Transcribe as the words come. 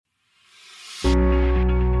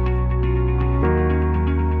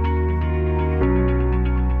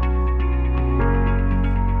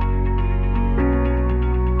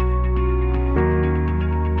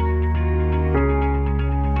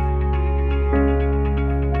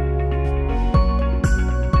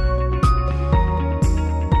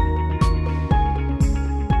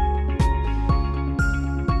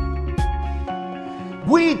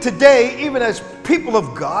today, even as people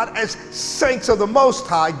of God, as saints of the Most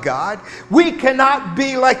High God, we cannot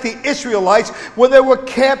be like the Israelites when they were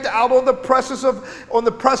camped out on the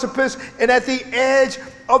precipice and at the edge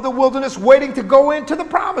of the wilderness waiting to go into the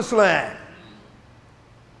promised land.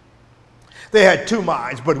 They had two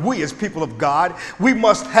minds, but we as people of God, we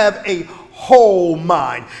must have a whole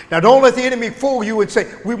mind. Now, don't let the enemy fool you and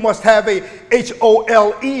say we must have a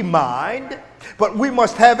H-O-L-E mind, but we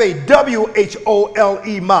must have a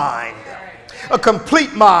W-H-O-L-E mind. A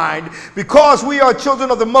complete mind. Because we are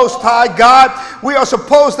children of the Most High God, we are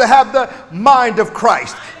supposed to have the mind of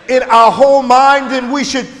Christ. In our whole mind, then we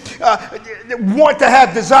should want to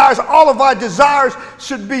have desires. All of our desires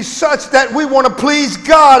should be such that we want to please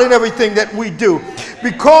God in everything that we do.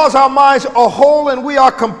 Because our minds are whole and we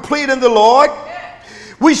are complete in the Lord,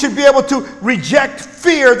 we should be able to reject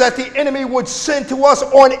fear that the enemy would send to us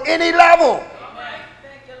on any level.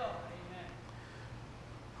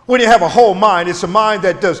 When you have a whole mind, it's a mind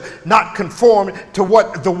that does not conform to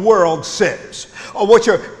what the world says, or what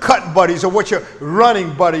your cut buddies or what your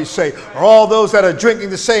running buddies say, or all those that are drinking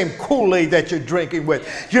the same Kool-Aid that you're drinking with.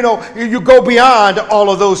 You know, you go beyond all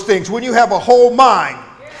of those things. When you have a whole mind,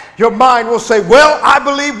 your mind will say, well, I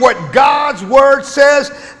believe what God's word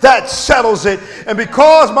says, that settles it. And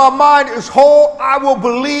because my mind is whole, I will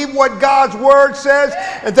believe what God's word says,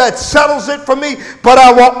 and that settles it for me. But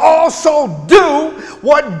I will also do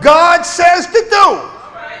what God says to do.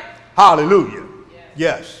 Hallelujah.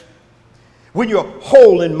 Yes. When you're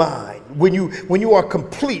whole in mind, when you are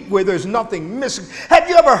complete, where there's nothing missing. Have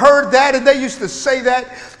you ever heard that? And they used to say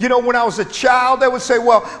that, you know, when I was a child, they would say,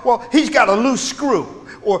 well, he's got a loose screw.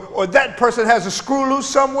 Or that person has a screw loose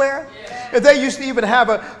somewhere. And they used to even have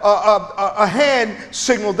a hand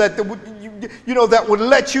signal that that would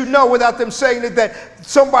let you know without them saying it, that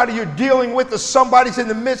somebody you're dealing with or somebody's in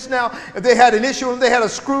the midst now. If they had an issue and they had a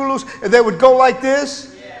screw loose and they would go like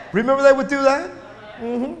this. Remember they would do that?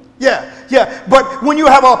 Mm-hmm. Yeah. But when you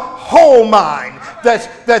have a whole mind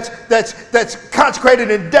that's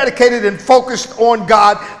consecrated and dedicated and focused on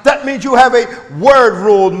God, that means you have a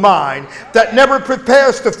word-ruled mind that never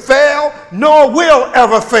prepares to fail nor will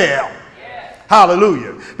ever fail.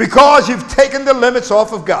 Hallelujah. Because you've taken the limits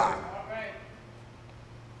off of God.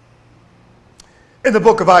 In the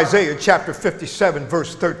book of Isaiah, chapter 57,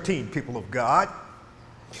 verse 13, people of God,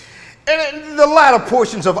 and in the latter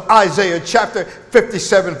portions of Isaiah chapter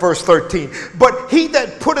 57 verse 13. But he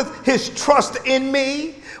that putteth his trust in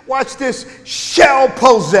me, watch this, shall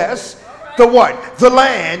possess the what? The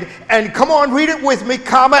land. And come on, read it with me,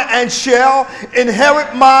 comma, and shall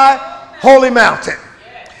inherit my holy mountain.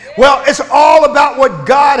 Well, it's all about what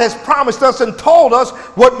God has promised us and told us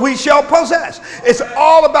what we shall possess. It's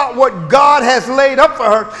all about what God has laid up for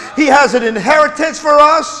her. He has an inheritance for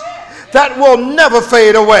us that will never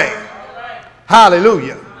fade away.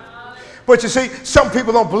 Hallelujah. But you see, some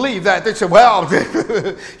people don't believe that. They say, well,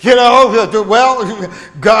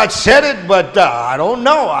 God said it, but I don't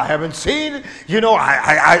know. I haven't seen it.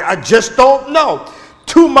 I just don't know.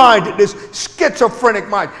 Two-mindedness, schizophrenic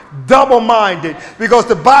mind, double-minded. Because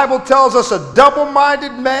the Bible tells us a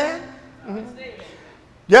double-minded man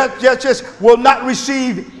just will not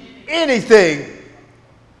receive anything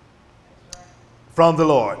from the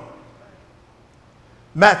Lord.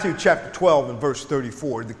 Matthew chapter 12 and verse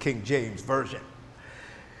 34, the King James Version.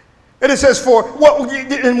 And it says,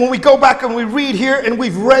 and when we go back and we read here, and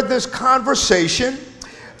we've read this conversation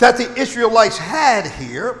that the Israelites had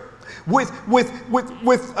here with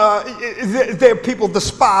their people, the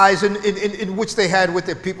spies in which they had with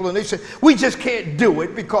their people. And they said, we just can't do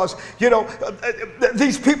it because,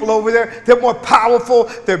 these people over there, they're more powerful,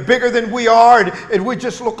 they're bigger than we are, and we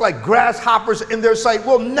just look like grasshoppers in their sight.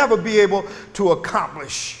 We'll never be able to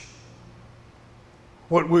accomplish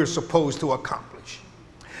what we're supposed to accomplish.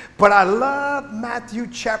 But I love Matthew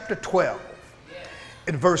chapter 12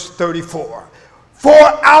 in verse 34. For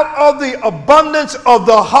out of the abundance of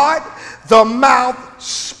the heart, the mouth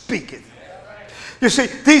speaketh. You see,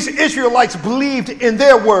 these Israelites believed in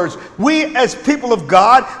their words. We as people of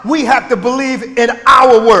God, we have to believe in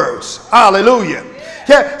our words. Hallelujah.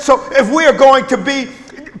 Yeah, so if we are going to be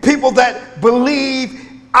people that believe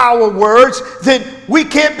our words, then we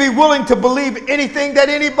can't be willing to believe anything that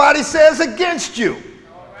anybody says against you.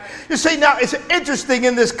 You see, now it's interesting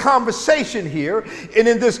in this conversation here and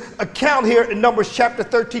in this account here in Numbers chapter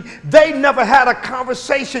 13, they never had a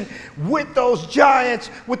conversation with those giants,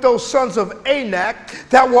 with those sons of Anak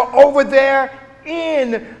that were over there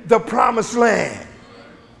in the promised land.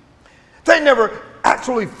 They never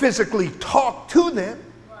actually physically talked to them,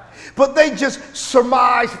 but they just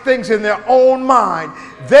surmise things in their own mind.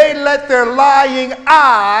 They let their lying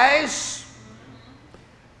eyes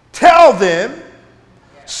tell them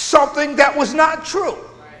something that was not true.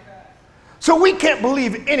 So we can't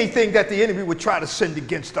believe anything that the enemy would try to send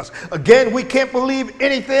against us. Again, we can't believe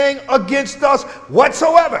anything against us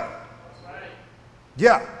whatsoever.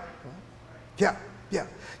 Yeah.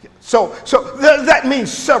 So that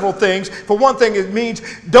means several things. For one thing, it means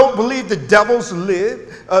don't believe the devil's lie,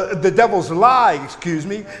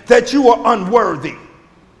 that you are unworthy.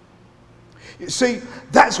 You see,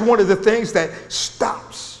 that's one of the things that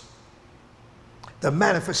stops the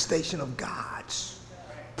manifestation of God's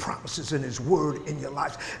promises in his word in your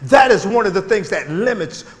life. That is one of the things that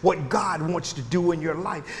limits what God wants to do in your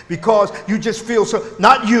life, because you just feel so,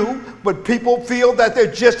 not you, but people feel that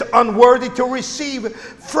they're just unworthy to receive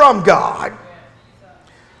from God.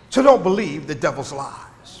 So don't believe the devil's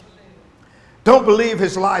lies. Don't believe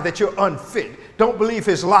his lie that you're unfit. Don't believe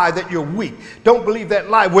his lie that you're weak. Don't believe that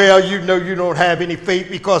lie, well, you know you don't have any faith,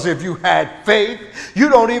 because if you had faith, you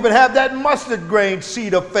don't even have that mustard grain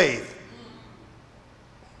seed of faith.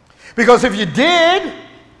 Because if you did,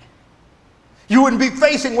 you wouldn't be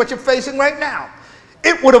facing what you're facing right now.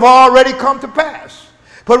 It would have already come to pass.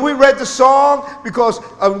 But we read the song because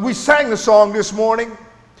we sang the song this morning.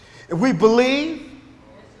 And we believe.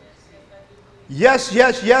 Yes,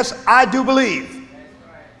 I do believe.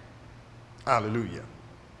 Hallelujah.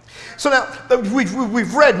 So now,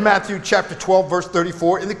 we've read Matthew chapter 12, verse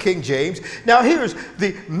 34 in the King James. Now here's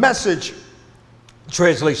the Message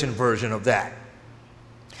translation version of that.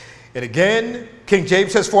 And again, King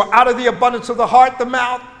James says, for out of the abundance of the heart, the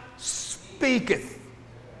mouth speaketh.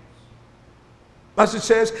 As it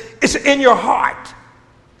says, it's in your heart,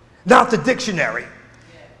 not the dictionary,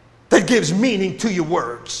 that gives meaning to your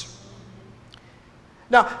words.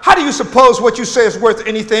 Now, how do you suppose what you say is worth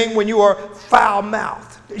anything when you are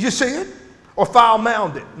foul-mouthed? You see it? Or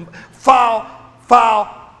foul-mouthed?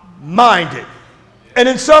 Foul-minded. And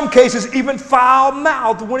in some cases, even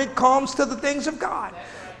foul-mouthed when it comes to the things of God.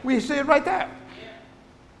 We see it right there.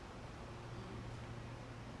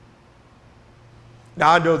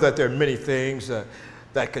 Now, I know that there are many things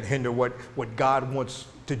that can hinder what God wants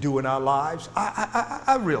to do in our lives.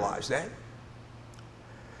 I realize that.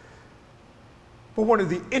 But one of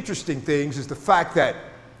the interesting things is the fact that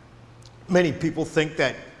many people think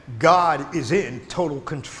that God is in total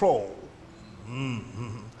control.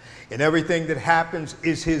 And everything that happens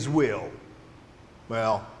is his will.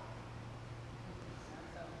 Well,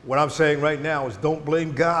 what I'm saying right now is don't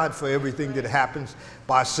blame God for everything that happens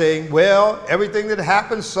by saying, well, everything that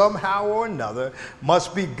happens somehow or another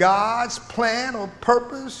must be God's plan or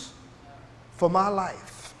purpose for my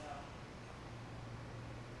life.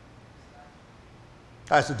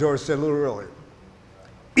 Pastor Doris said a little earlier,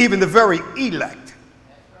 even the very elect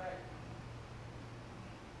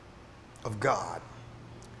of God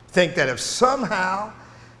think that if somehow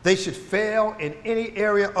they should fail in any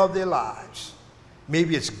area of their lives,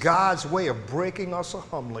 maybe it's God's way of breaking us or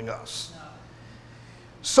humbling us.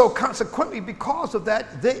 So consequently, because of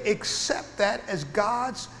that, they accept that as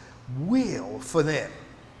God's will for them.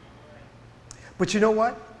 But you know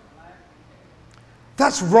what?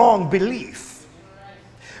 That's wrong belief.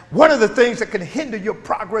 One of the things that can hinder your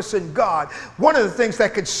progress in God, one of the things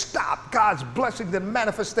that can stop God's blessing, the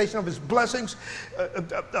manifestation of his blessings,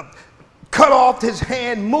 cut off his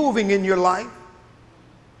hand moving in your life,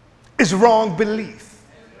 is wrong belief.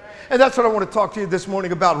 And that's what I want to talk to you this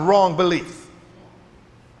morning about, wrong belief.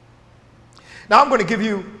 Now I'm going to give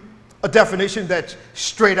you a definition that's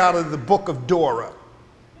straight out of the book of Dora.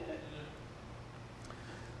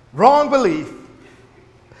 Wrong belief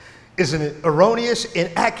is an erroneous,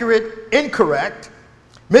 inaccurate, incorrect,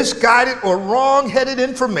 misguided, or wrong-headed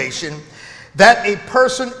information that a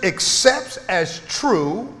person accepts as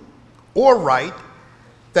true or right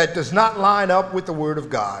that does not line up with the Word of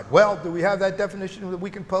God. Well, do we have that definition that we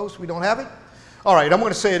can post? We don't have it? All right, I'm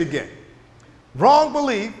going to say it again. Wrong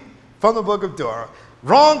belief, from the book of Dora,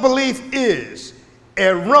 wrong belief is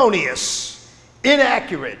erroneous,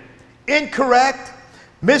 inaccurate, incorrect,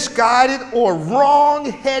 misguided, or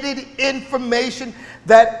wrong-headed information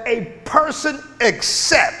that a person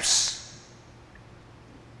accepts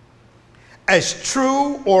as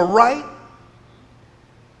true or right,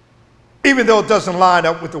 even though it doesn't line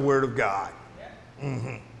up with the Word of God.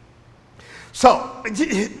 So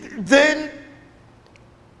then,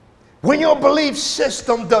 when your belief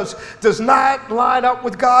system does not line up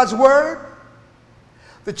with God's Word,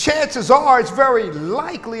 the chances are it's very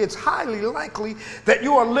likely, it's highly likely that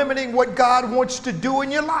you are limiting what God wants to do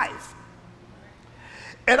in your life.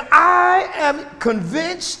 And I am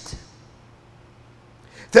convinced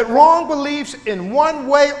that wrong beliefs in one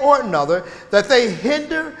way or another, that they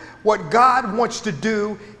hinder what God wants to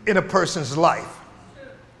do in a person's life.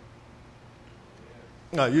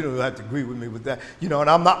 No, you don't have to agree with me with that. And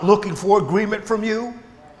I'm not looking for agreement from you.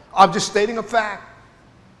 I'm just stating a fact.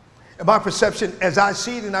 And my perception, as I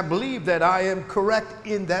see it, and I believe that I am correct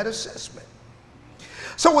in that assessment.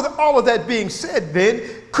 So with all of that being said, then,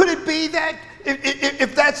 could it be that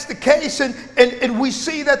if that's the case and we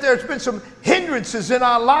see that there's been some hindrances in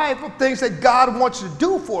our life of things that God wants to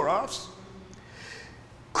do for us,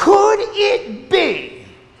 could it be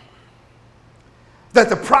that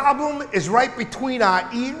the problem is right between our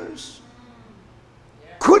ears?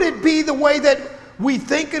 Could it be the way that we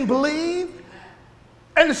think and believe?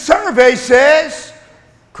 And the survey says,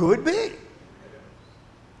 could be.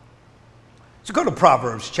 So go to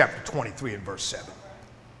Proverbs chapter 23 and verse 7.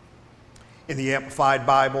 In the Amplified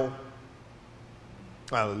Bible,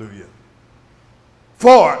 hallelujah.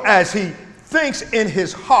 For as he thinks in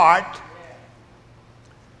his heart,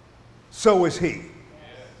 so is he.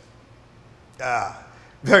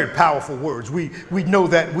 Very powerful words. We know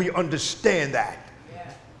that. We understand that.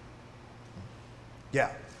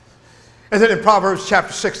 Yeah. And then in Proverbs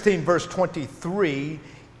chapter 16, verse 23,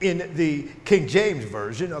 in the King James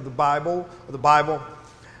Version of the Bible,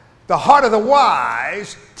 the heart of the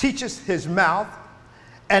wise teacheth his mouth,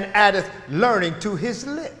 and addeth learning to his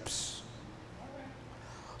lips.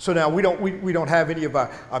 So now we don't have any of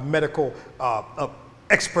our medical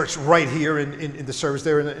experts right here in the service.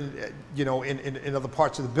 They're in other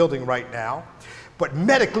parts of the building right now. But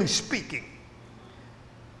medically speaking,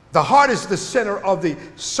 the heart is the center of the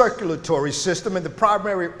circulatory system and the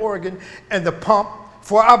primary organ and the pump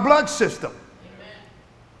for our blood system.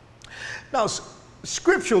 Amen. Now,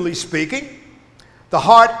 scripturally speaking, the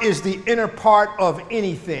heart is the inner part of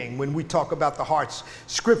anything when we talk about the hearts,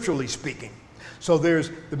 scripturally speaking. So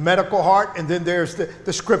there's the medical heart, and then there's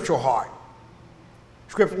the scriptural heart.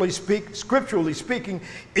 Scripturally speaking,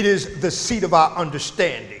 it is the seat of our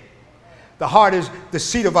understanding. The heart is the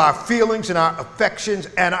seat of our feelings and our affections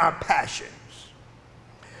and our passions.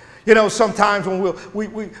 Sometimes when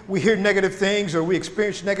we hear negative things or we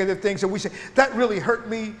experience negative things and we say, that really hurt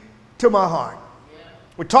me to my heart. Yeah.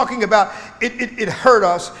 We're talking about it hurt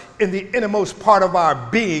us in the innermost part of our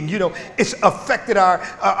being. It's affected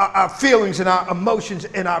our feelings and our emotions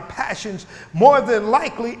and our passions more than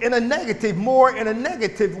likely in a negative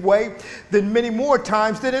way than many more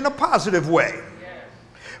times than in a positive way.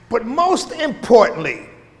 But most importantly,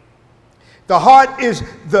 the heart is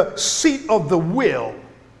the seat of the will,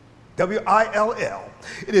 W-I-L-L.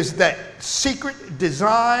 It is that secret,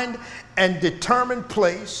 designed, and determined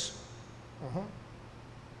place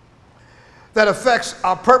that affects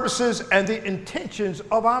our purposes and the intentions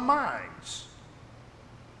of our minds.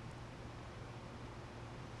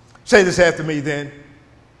 Say this after me then.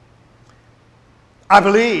 I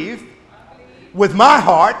believe with my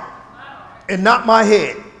heart and not my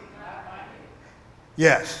head.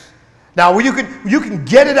 Yes. Now, when you can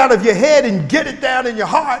get it out of your head and get it down in your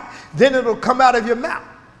heart, then it'll come out of your mouth.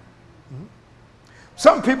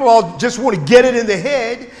 Some people all just want to get it in their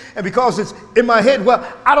head, and because it's in my head, well,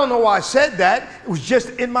 I don't know why I said that. It was just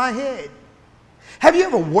in my head. Have you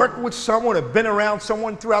ever worked with someone or been around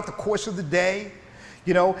someone throughout the course of the day?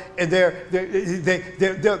 And they'll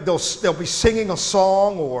be singing a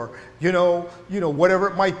song or whatever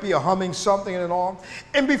it might be, a humming something and all.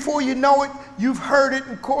 And before you know it, you've heard it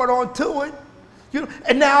and caught on to it.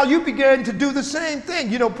 And now you begin to do the same thing.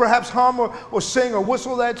 Perhaps hum or sing or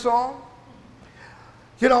whistle that song.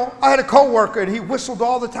 I had a coworker and he whistled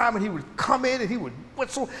all the time, and he would come in and he would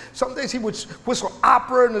whistle. Some days he would whistle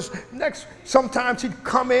opera, and sometimes he'd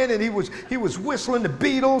come in and he was whistling the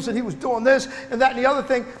Beatles, and he was doing this and that and the other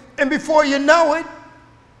thing. And before you know it,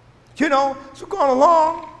 so going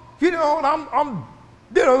along, and I'm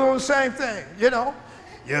doing the same thing,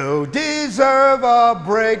 You deserve a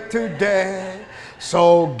break today,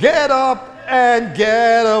 so get up and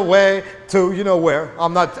get away to where.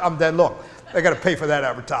 I'm that look. They got to pay for that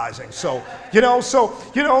advertising. So it's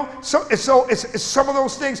some of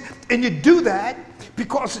those things. And you do that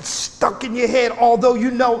because it's stuck in your head, although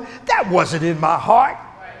that wasn't in my heart.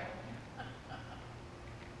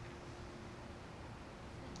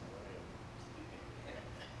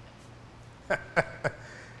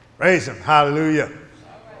 Praise him. Hallelujah.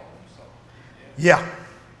 Yeah.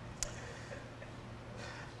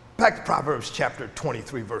 Back to Proverbs chapter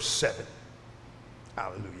 23, verse 7.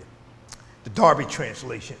 Hallelujah. The Darby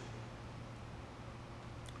translation.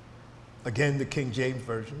 Again, the King James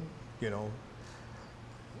Version, we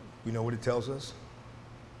know what it tells us.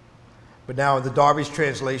 But now in the Darby's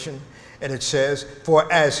translation, and it says, for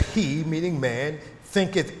as he, meaning man,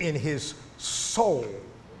 thinketh in his soul,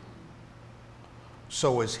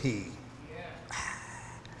 so is he.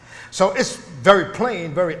 So it's very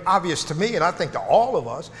plain, very obvious to me, and I think to all of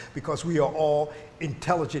us, because we are all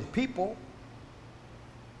intelligent people.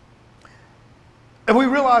 And we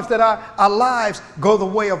realize that our lives go the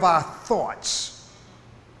way of our thoughts.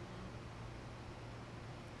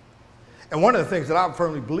 And one of the things that I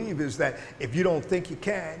firmly believe is that if you don't think you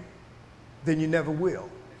can, then you never will.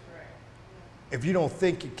 If you don't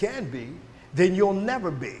think you can be, then you'll never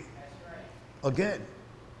be. Again.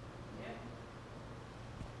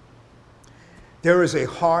 There is a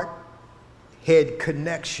heart-head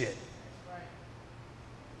connection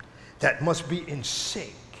that must be in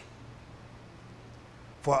sync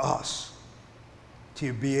for us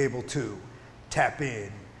to be able to tap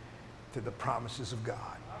in to the promises of God.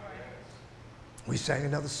 We sang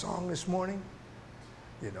another song this morning.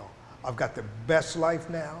 You know, I've got the best life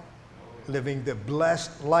now, living the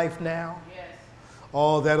blessed life now.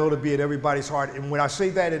 Oh, that ought to be in everybody's heart. And when I say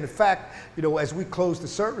that, in fact, you know, as we close the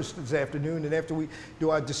service this afternoon and after we do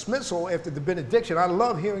our dismissal, after the benediction, I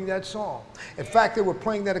love hearing that song. In fact, they were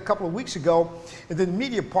playing that a couple of weeks ago, and then the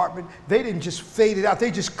media department, they didn't just fade it out, they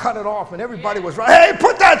just cut it off, and everybody was right, hey,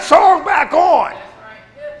 put that song back on.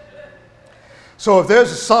 So if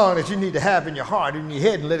there's a song that you need to have in your heart, in your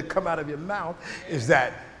head, and let it come out of your mouth, is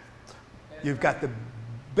that you've got the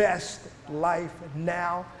best life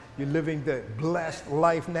now. You're living the blessed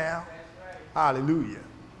life now. Hallelujah.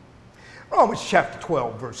 Romans chapter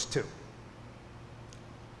 12, verse 2.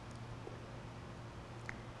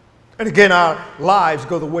 And again, our lives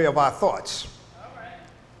go the way of our thoughts.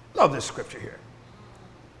 Love this scripture here.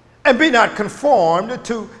 And be not conformed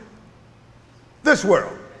to this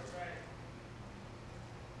world,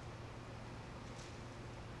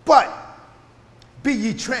 but be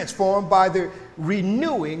ye transformed by the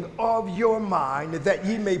renewing of your mind, that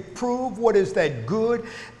ye may prove what is that good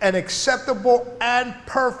and acceptable and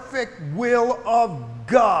perfect will of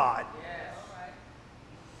God. Yes.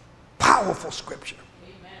 Powerful scripture.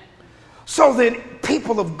 Amen. So then,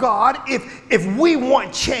 people of God, if we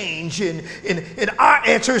want change in our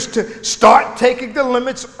answers, to start taking the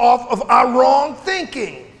limits off of our wrong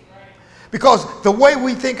thinking. Because the way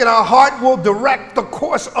we think in our heart will direct the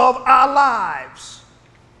course of our lives.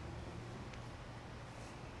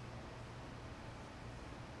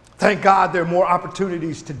 Thank God there are more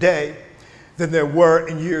opportunities today than there were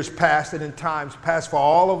in years past and in times past for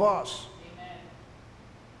all of us. Amen.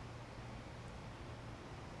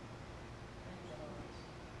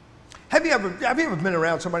 Have you ever been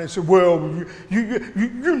around somebody and said, well,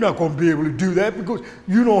 you're not going to be able to do that because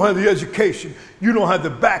you don't have the education, you don't have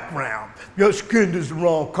the background, your skin is the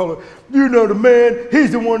wrong color. You know, the man,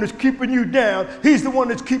 he's the one that's keeping you down, he's the one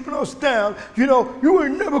that's keeping us down. You know, you are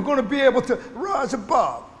never going to be able to rise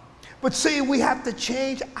above. But see, we have to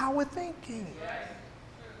change our thinking.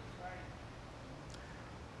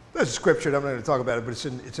 There's a scripture, and I'm not going to talk about it, but it's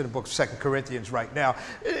in the book of 2 Corinthians right now.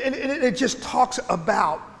 And it just talks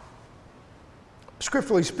about,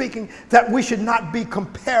 scripturally speaking, that we should not be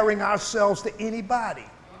comparing ourselves to anybody.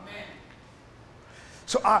 Amen.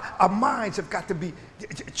 So our minds have got to be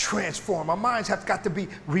transformed. Our minds have got to be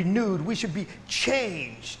renewed. We should be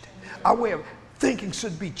changed. Our way of thinking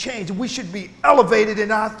should be changed. We should be elevated in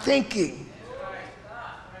our thinking.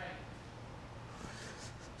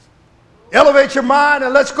 Elevate your mind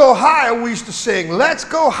and let's go higher, we used to sing. Let's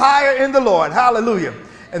go higher in the Lord. Hallelujah.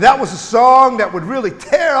 And that was a song that would really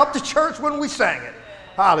tear up the church when we sang it.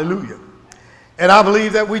 Hallelujah. And I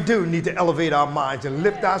believe that we do need to elevate our minds and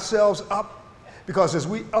lift ourselves up, because as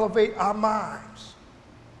we elevate our minds,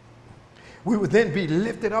 we would then be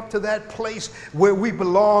lifted up to that place where we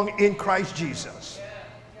belong in Christ Jesus.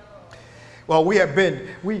 Well, we have been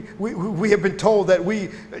told that we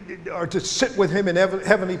are to sit with him in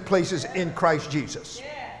heavenly places in Christ Jesus.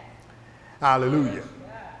 Hallelujah.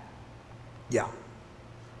 Yeah.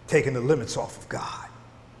 Taking the limits off of God.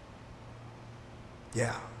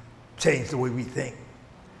 Yeah. Change the way we think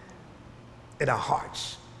in our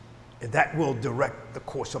hearts. And that will direct the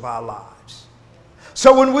course of our lives.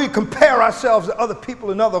 So when we compare ourselves to other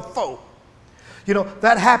people and other folk, you know,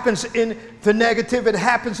 that happens in the negative, it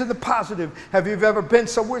happens in the positive. Have you ever been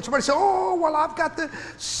somewhere and somebody said, oh, well, I've got the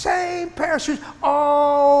same pair of shoes.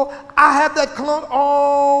 Oh, I have that cologne.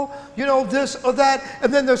 Oh, you know, this or that.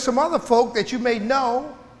 And then there's some other folk that you may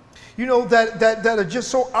know, you know, that are just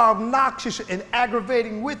so obnoxious and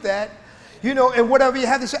aggravating with that, you know, and whatever you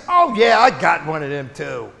have, they say, oh, yeah, I got one of them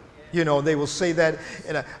too. You know, they will say that,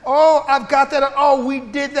 and oh, I've got that, or oh, we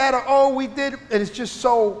did that, or oh, we did, and it's just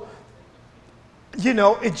so you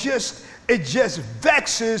know, it just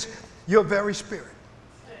vexes your very spirit.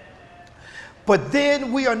 But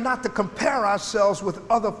then we are not to compare ourselves with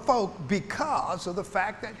other folk because of the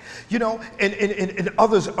fact that, you know, and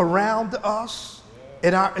others around us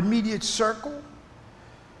in our immediate circle.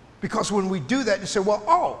 Because when we do that, you say, well,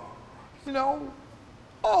 oh, you know,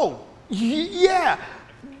 oh, yeah.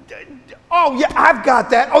 Oh, yeah, I've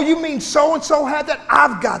got that. Oh, you mean so-and-so had that?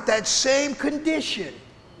 I've got that same condition.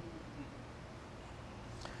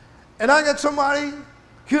 And I got somebody,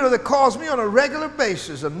 you know, that calls me on a regular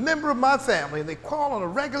basis, a member of my family, and they call on a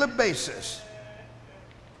regular basis.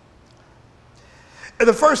 And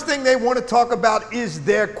the first thing they want to talk about is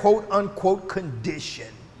their quote-unquote condition.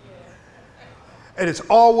 And it's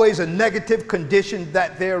always a negative condition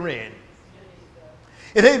that they're in.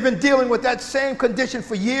 And they've been dealing with that same condition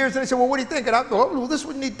for years, and they say, well, what do you think? And I go, well, this is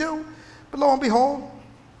what you need to do. But lo and behold,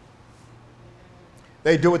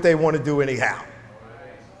 they do what they want to do anyhow.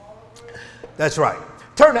 That's right.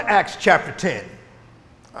 Turn to Acts chapter 10.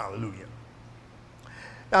 Hallelujah.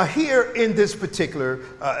 Now here in this particular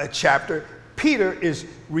chapter, Peter is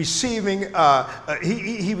receiving,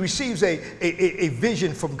 he receives a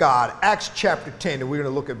vision from God. Acts chapter 10, and we're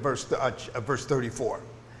going to look at verse 34.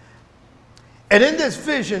 And in this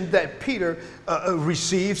vision that Peter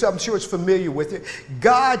receives, I'm sure it's familiar with it,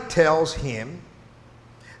 God tells him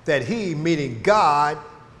that he, meaning God,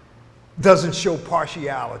 doesn't show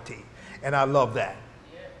partiality. And I love that.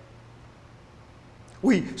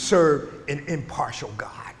 We serve an impartial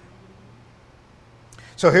God.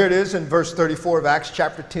 So here it is in verse 34 of Acts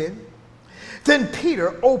chapter 10. Then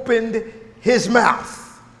Peter opened his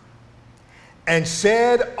mouth and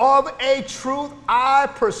said, of a truth I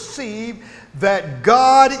perceive that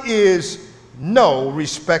God is no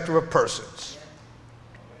respecter of persons.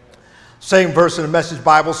 Same verse in the Message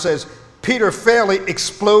Bible says, Peter fairly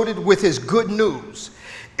exploded with his good news.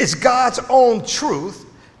 It's God's own truth.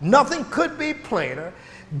 Nothing could be plainer.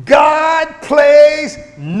 God plays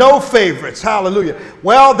no favorites. Hallelujah.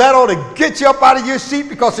 Well, that ought to get you up out of your seat,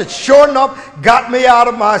 because it sure enough got me out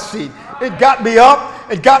of my seat. It got me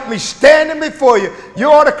up. It got me standing before you.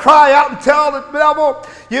 You ought to cry out and tell the devil,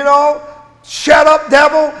 you know, shut up,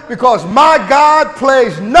 devil, because my God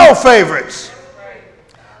plays no favorites.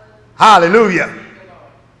 Hallelujah.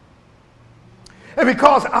 And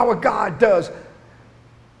because our God does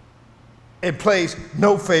and plays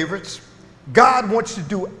no favorites, God wants to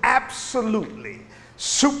do absolutely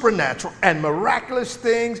supernatural and miraculous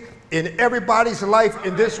things in everybody's life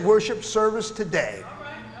in this worship service today.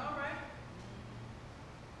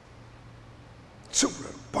 Super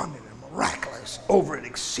abundant and miraculous, over and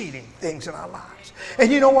exceeding things in our lives.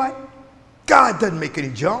 And you know what? God doesn't make any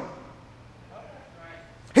junk.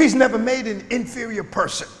 He's never made an inferior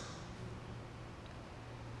person.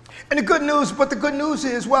 And the good news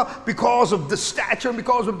is, well, because of the stature and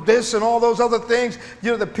because of this and all those other things,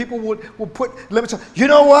 you know, that people would put limits on. You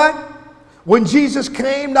know what? When Jesus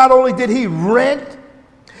came, not only did he rent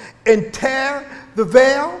and tear the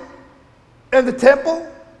veil in the temple,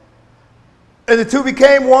 and the two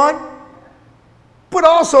became one, but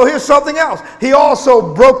also, here's something else. He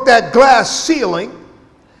also broke that glass ceiling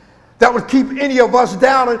that would keep any of us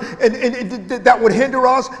down and that would hinder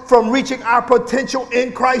us from reaching our potential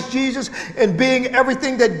in Christ Jesus and being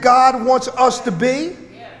everything that God wants us to be.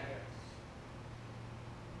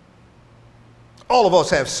 All of us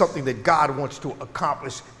have something that God wants to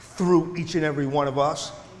accomplish through each and every one of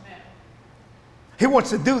us. He wants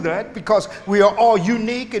to do that because we are all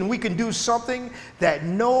unique and we can do something that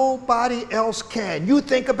nobody else can. You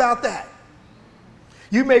think about that.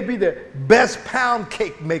 You may be the best pound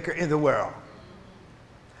cake maker in the world.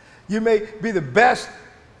 You may be the best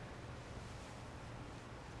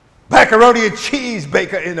macaroni and cheese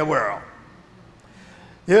baker in the world.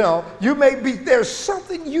 You know, you may be, there's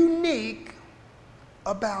something unique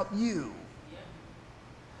about you.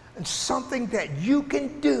 And something that you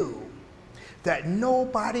can do that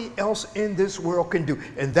nobody else in this world can do.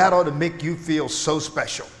 And that ought to make you feel so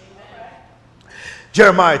special.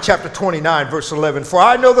 Jeremiah chapter 29, verse 11. For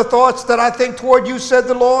I know the thoughts that I think toward you, said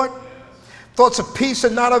the Lord. Thoughts of peace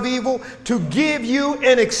and not of evil, to give you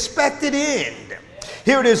an expected end.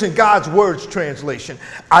 Here it is in God's Words translation.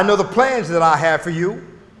 I know the plans that I have for you,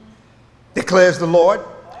 declares the Lord.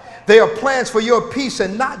 They are plans for your peace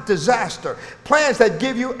and not disaster. Plans that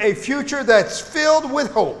give you a future that's filled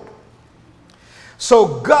with hope.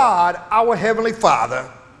 So God, our Heavenly Father,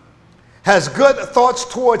 has good thoughts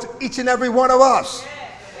towards each and every one of us.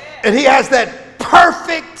 And he has that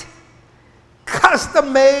perfect,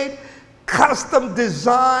 custom-made,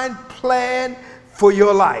 custom-designed plan for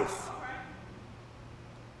your life.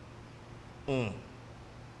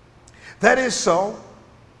 That is so,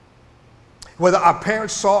 whether our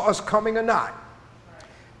parents saw us coming or not.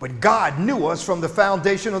 But God knew us from the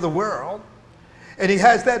foundation of the world, and he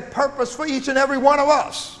has that purpose for each and every one of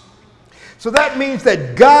us. So that means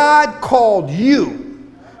that God called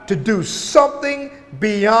you to do something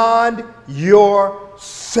beyond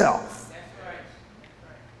yourself.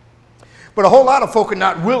 But a whole lot of folk are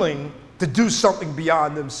not willing to do something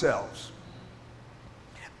beyond themselves.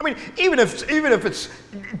 I mean, even if it's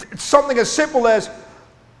something as simple as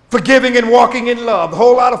forgiving and walking in love, a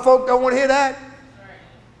whole lot of folk don't want to hear that.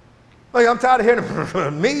 Like, I'm tired of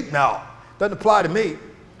hearing me. No, doesn't apply to me.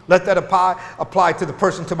 Let that apply to the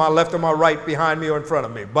person to my left or my right, behind me or in front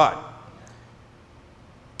of me. But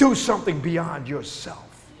do something beyond yourself.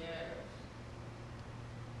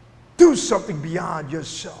 Do something beyond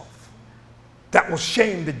yourself that will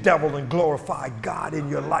shame the devil and glorify God in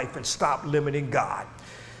your life and stop limiting God.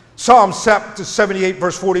 Psalm 78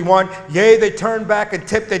 verse 41, yea, they turned back and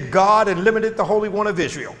tempted God and limited the Holy One of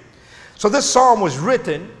Israel. So this psalm was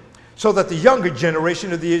written so that the younger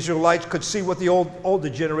generation of the Israelites could see what the older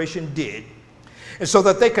generation did, and so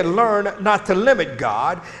that they could learn not to limit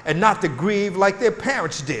God and not to grieve like their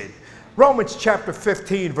parents did. Romans chapter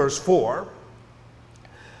 15 verse 4,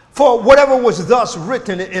 for whatever was thus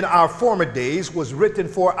written in our former days was written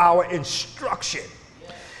for our instruction,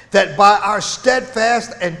 that by our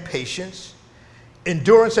steadfast and patience,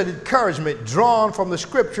 endurance and encouragement drawn from the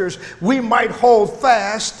scriptures, we might hold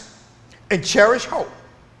fast and cherish hope.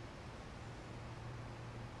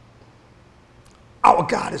 Our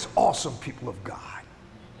God is awesome, people of God.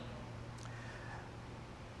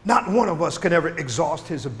 Not one of us can ever exhaust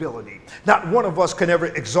his ability. Not one of us can ever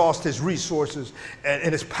exhaust his resources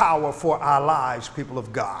and his power for our lives, people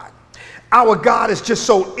of God. Our God is just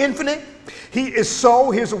so infinite. He is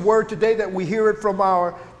so, here's a word today that we hear it from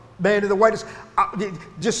our man in the white,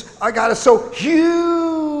 our God is so huge.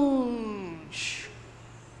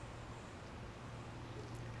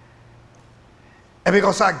 And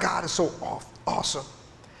because our God is so awesome,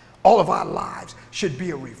 all of our lives should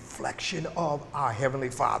be a reflection of our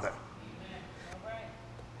Heavenly Father.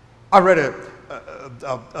 I read a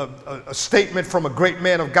statement from a great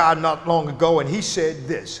man of God not long ago, and he said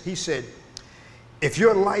this. He said, if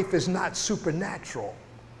your life is not supernatural,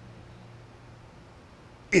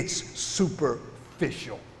 it's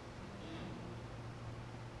superficial.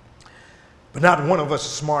 But not one of us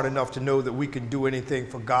is smart enough to know that we can do anything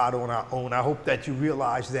for God on our own. I hope that you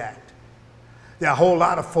realize that. There are a whole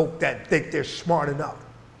lot of folk that think they're smart enough.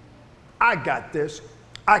 I got this.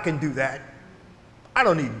 I can do that. I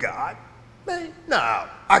don't need God. Man, no,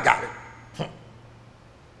 I got it.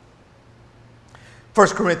 1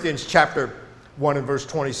 Corinthians chapter 1 and verse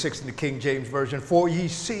 26 in the King James Version, for ye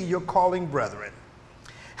see your calling, brethren,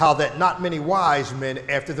 how that not many wise men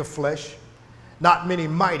after the flesh, not many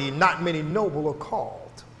mighty, not many noble are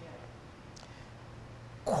called.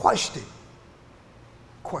 Question.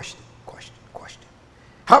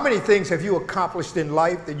 How many things have you accomplished in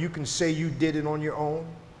life that you can say you did it on your own?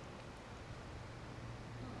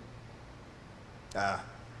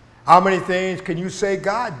 How many things can you say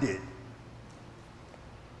God did?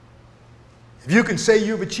 If you can say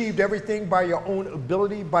you've achieved everything by your own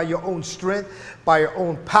ability, by your own strength, by your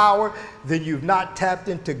own power, then you've not tapped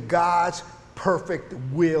into God's perfect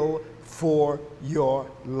will for your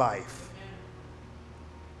life.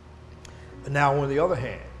 But now, on the other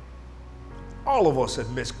hand, all of us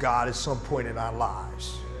have missed God at some point in our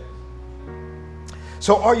lives.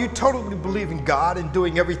 So are you totally believing God and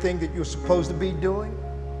doing everything that you're supposed to be doing?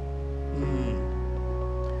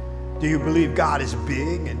 Do you believe God is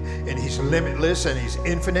big and he's limitless and he's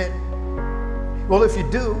infinite? Well, if you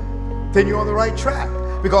do, then you're on the right track,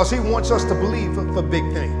 because he wants us to believe for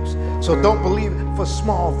big things. So don't believe for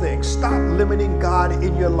small things. Stop limiting God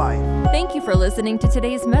in your life. Thank you for listening to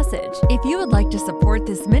today's message. If you would like to support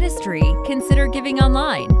this ministry, consider giving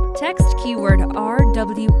online. Text keyword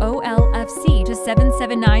RWOLFC to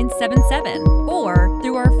 77977 or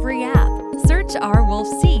through our free app. Search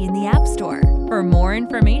RWolfC in the App Store. For more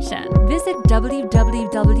information, visit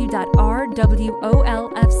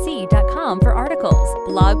www.rwolfc.com for articles,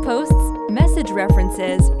 blog posts, message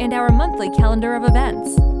references, and our monthly calendar of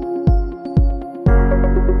events.